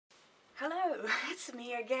Hello, it's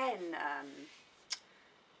me again.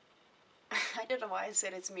 I don't know why I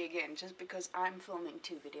said it's me again, just because I'm filming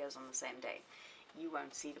two videos on the same day. You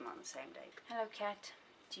won't see them on the same day. Hello, cat.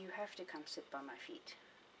 Do you have to come sit by my feet?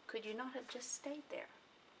 Could you not have just stayed there?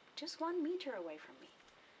 Just 1 meter away from me.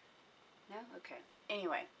 No? Okay.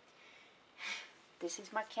 Anyway, this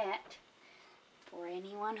is my cat, for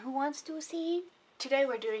anyone who wants to see. Today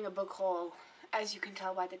we're doing a book haul, as you can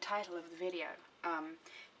tell by the title of the video.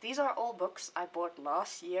 These are all books I bought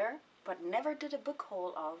last year, but never did a book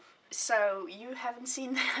haul of. So you haven't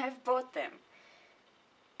seen that I've bought them.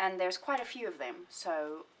 And there's quite a few of them,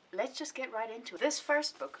 so let's just get right into it. This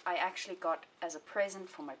first book I actually got as a present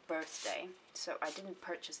for my birthday, so I didn't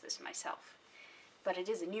purchase this myself. But it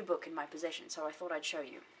is a new book in my possession, so I thought I'd show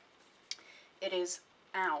you. It is,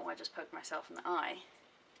 ow, I just poked myself in the eye,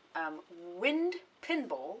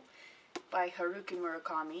 Pinball by Haruki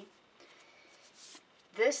Murakami.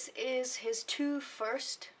 This is his two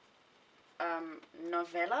first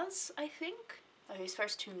novellas, I think. Oh, his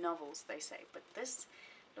first two novels, they say, but this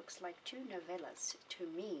looks like two novellas to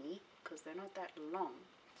me, because they're not that long.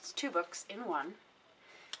 It's two books in one.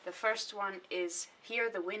 The first one is Hear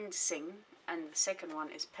the Wind Sing, and the second one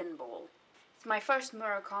is Pinball. It's my first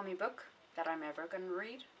Murakami book that I'm ever going to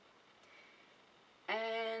read.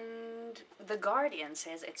 And The Guardian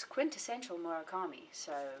says it's quintessential Murakami,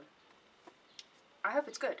 so I hope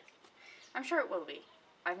it's good. I'm sure it will be.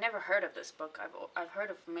 I've never heard of this book. I've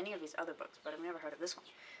heard of many of his other books, but I've never heard of this one.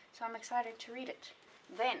 So I'm excited to read it.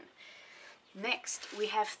 Then, next, we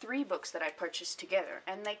have three books that I purchased together,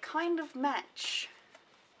 and they kind of match.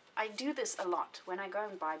 I do this a lot. When I go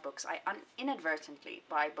and buy books, I inadvertently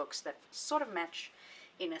buy books that sort of match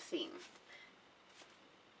in a theme.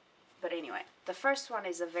 But anyway, the first one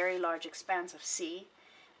is A Very Large Expanse of Sea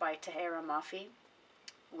by Tahereh Mafi,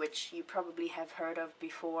 which you probably have heard of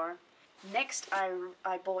before. Next,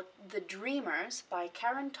 I bought The Dreamers by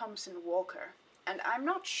Thompson Walker. And I'm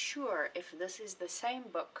not sure if this is the same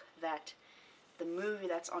book that the movie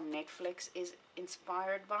that's on Netflix is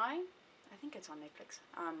inspired by. I think it's on Netflix.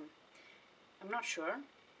 I'm not sure.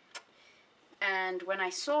 And when I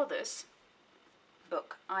saw this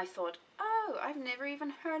book, I thought, oh, I've never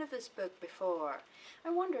even heard of this book before. I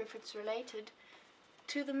wonder if it's related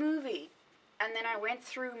to the movie. And then I went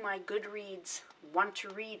through my Goodreads want to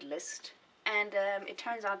read list, and it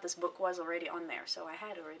turns out this book was already on there, so I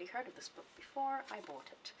had already heard of this book before I bought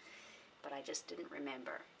it, but I just didn't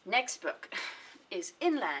remember. Next book is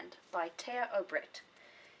Inland by Téa Obreht,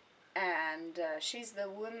 and she's the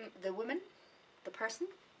person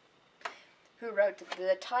who wrote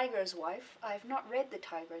The Tiger's Wife. I've not read The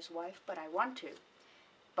Tiger's Wife, but I want to,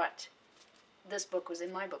 but this book was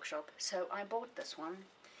in my bookshop, so I bought this one.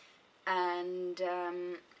 And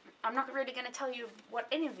I'm not really going to tell you what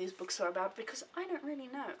any of these books are about, because I don't really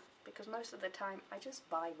know, because most of the time I just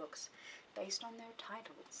buy books based on their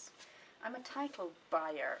titles. I'm a title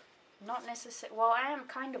buyer, not necessarily, well, I am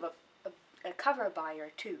kind of a cover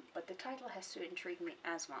buyer too, but the title has to intrigue me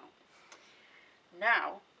as well.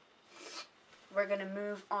 Now, we're going to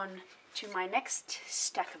move on to my next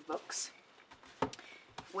stack of books,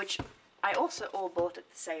 which I also all bought at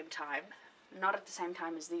the same time. Not at the same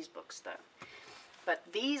time as these books, though. But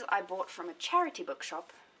these I bought from a charity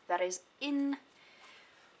bookshop that is in...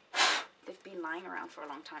 They've been lying around for a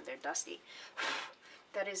long time. They're dusty.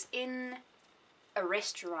 That is in a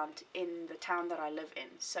restaurant in the town that I live in.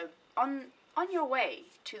 So on your way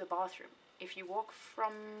to the bathroom, if you walk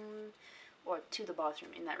from... or to the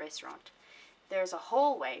bathroom in that restaurant, there's a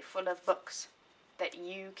hallway full of books that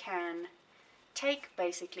you can take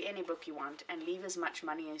basically any book you want and leave as much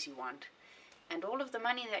money as you want. And all of the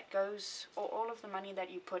money that goes, or all of the money that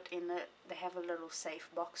you put in they have a little safe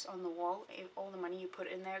box on the wall. All the money you put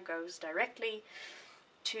in there goes directly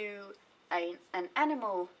to an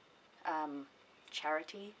animal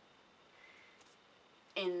charity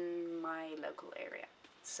in my local area.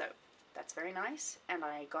 So that's very nice, and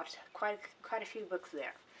I got quite a few books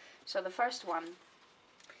there. So the first one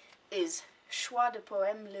is Choix de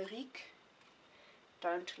Poèmes Lyrique.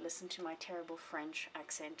 Don't listen to my terrible French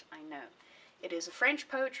accent, I know. It is a French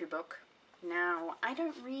poetry book. Now, I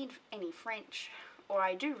don't read any French, or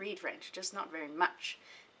I do read French, just not very much,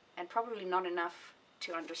 and probably not enough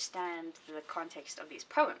to understand the context of these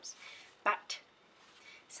poems. But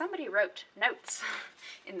somebody wrote notes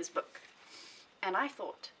in this book, and I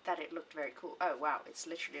thought that it looked very cool. Oh wow, it's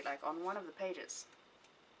literally like on one of the pages.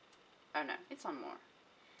 Oh no, it's on more.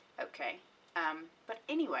 Okay, but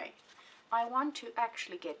anyway, I want to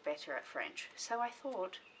actually get better at French, so I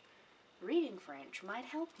thought reading French might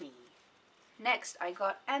help me. Next, I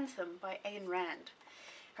got Anthem by Ayn Rand.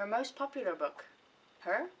 Her most popular book,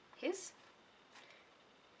 her, his,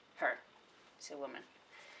 her, it's a woman.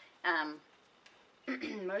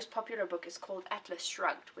 Most popular book is called Atlas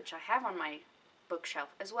Shrugged, which I have on my bookshelf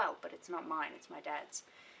as well, but it's not mine, it's my dad's.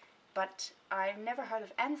 But I've never heard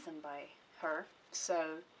of Anthem by her,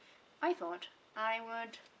 so I thought I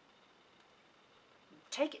would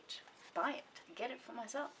take it, buy it, get it for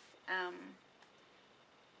myself.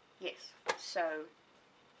 Yes, so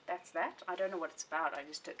that's that. I don't know what it's about, I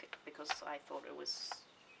just took it because I thought it was,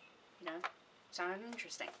 you know, sounded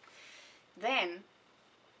interesting. Then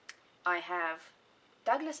I have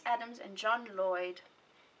Douglas Adams and John Lloyd,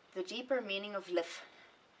 The Deeper Meaning of Liff.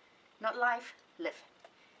 Not life, Liff.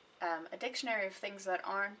 A dictionary of things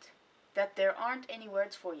that there aren't any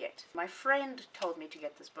words for yet. My friend told me to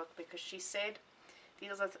get this book because she said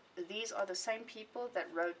these are the same people that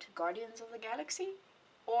wrote Guardians of the Galaxy,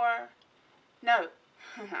 or no,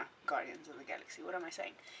 Guardians of the Galaxy, what am I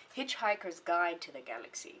saying? Hitchhiker's Guide to the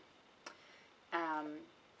Galaxy.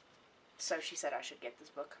 So she said I should get this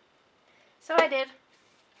book. So I did.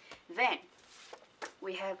 Then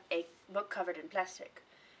we have a book covered in plastic.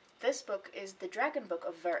 This book is The Dragon Book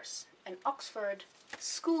of Verse, an Oxford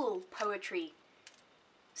school poetry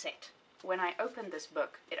set. When I opened this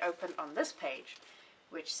book, it opened on this page,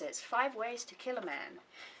 which says 5 Ways to Kill a Man.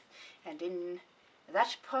 And in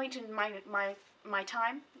that point in my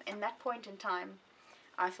time,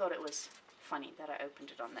 I thought it was funny that I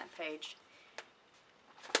opened it on that page.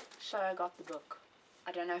 So I got the book.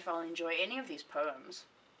 I don't know if I'll enjoy any of these poems.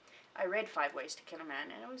 I read 5 Ways to Kill a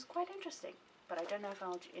Man, and it was quite interesting, but I don't know if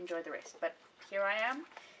I'll enjoy the rest. But here I am,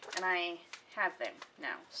 and I have them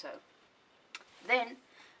now. So then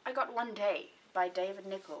I got One Day by David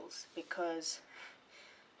Nicholls, because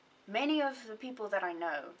many of the people that I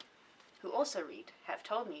know who also read have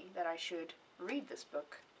told me that I should read this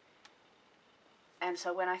book. And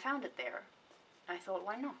so when I found it there, I thought,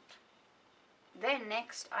 why not? Then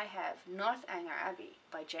next I have Northanger Abbey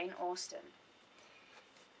by Jane Austen.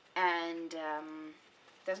 And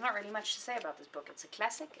there's not really much to say about this book. It's a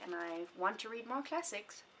classic, and I want to read more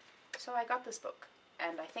classics, so I got this book.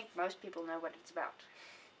 And I think most people know what it's about.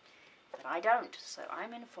 But I don't, so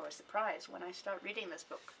I'm in for a surprise when I start reading this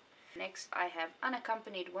book. Next I have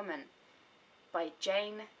Unaccompanied Woman by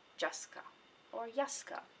Jane Juska, or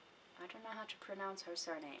Juska. I don't know how to pronounce her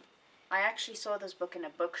surname. I actually saw this book in a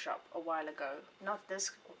bookshop a while ago. Not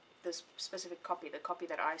this specific copy. The copy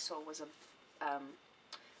that I saw was a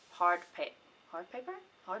hardcover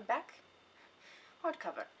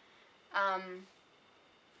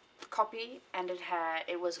copy, and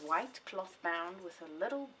it was white cloth bound with a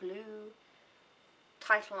little blue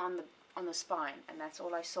title on the spine, and that's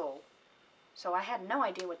all I saw. So I had no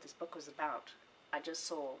idea what this book was about. I just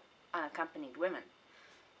saw Unaccompanied Women,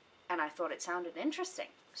 and I thought it sounded interesting.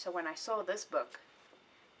 So when I saw this book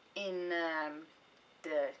in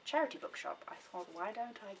the charity bookshop, I thought, why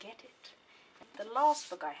don't I get it? The last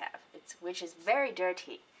book I have, which is very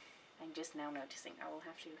dirty, I'm just now noticing, I will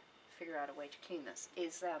have to figure out a way to clean this,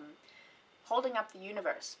 is Holding Up the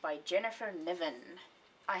Universe by Jennifer Niven.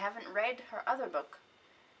 I haven't read her other book,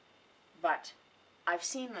 but I've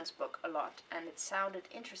seen this book a lot, and it sounded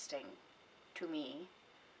interesting to me.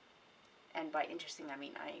 And by interesting, I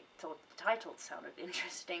mean I thought the title sounded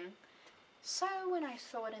interesting. So when I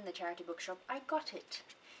saw it in the charity bookshop, I got it.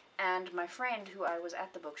 And my friend who I was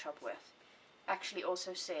at the bookshop with actually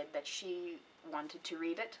also said that she wanted to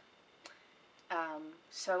read it.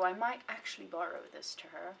 So I might actually borrow this to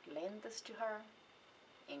her, lend this to her,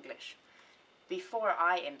 English, before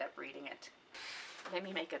I end up reading it. Let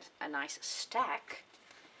me make it a nice stack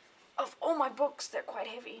of all my books. They're quite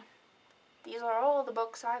heavy. These are all the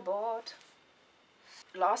books I bought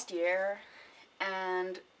last year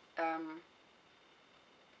and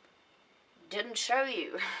didn't show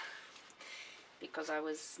you because I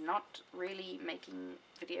was not really making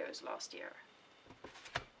videos last year.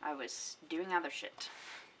 I was doing other shit.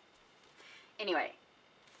 Anyway,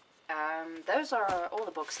 those are all the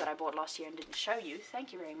books that I bought last year and didn't show you.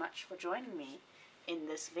 Thank you very much for joining me in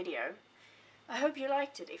this video. I hope you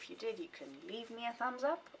liked it. If you did, you can leave me a thumbs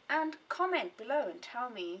up and comment below and tell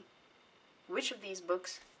me which of these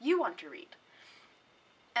books you want to read.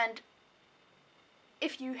 And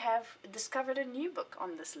if you have discovered a new book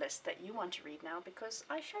on this list that you want to read now because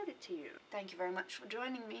I showed it to you. Thank you very much for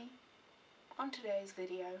joining me on today's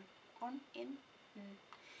video and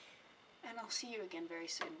I'll see you again very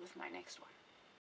soon with my next one.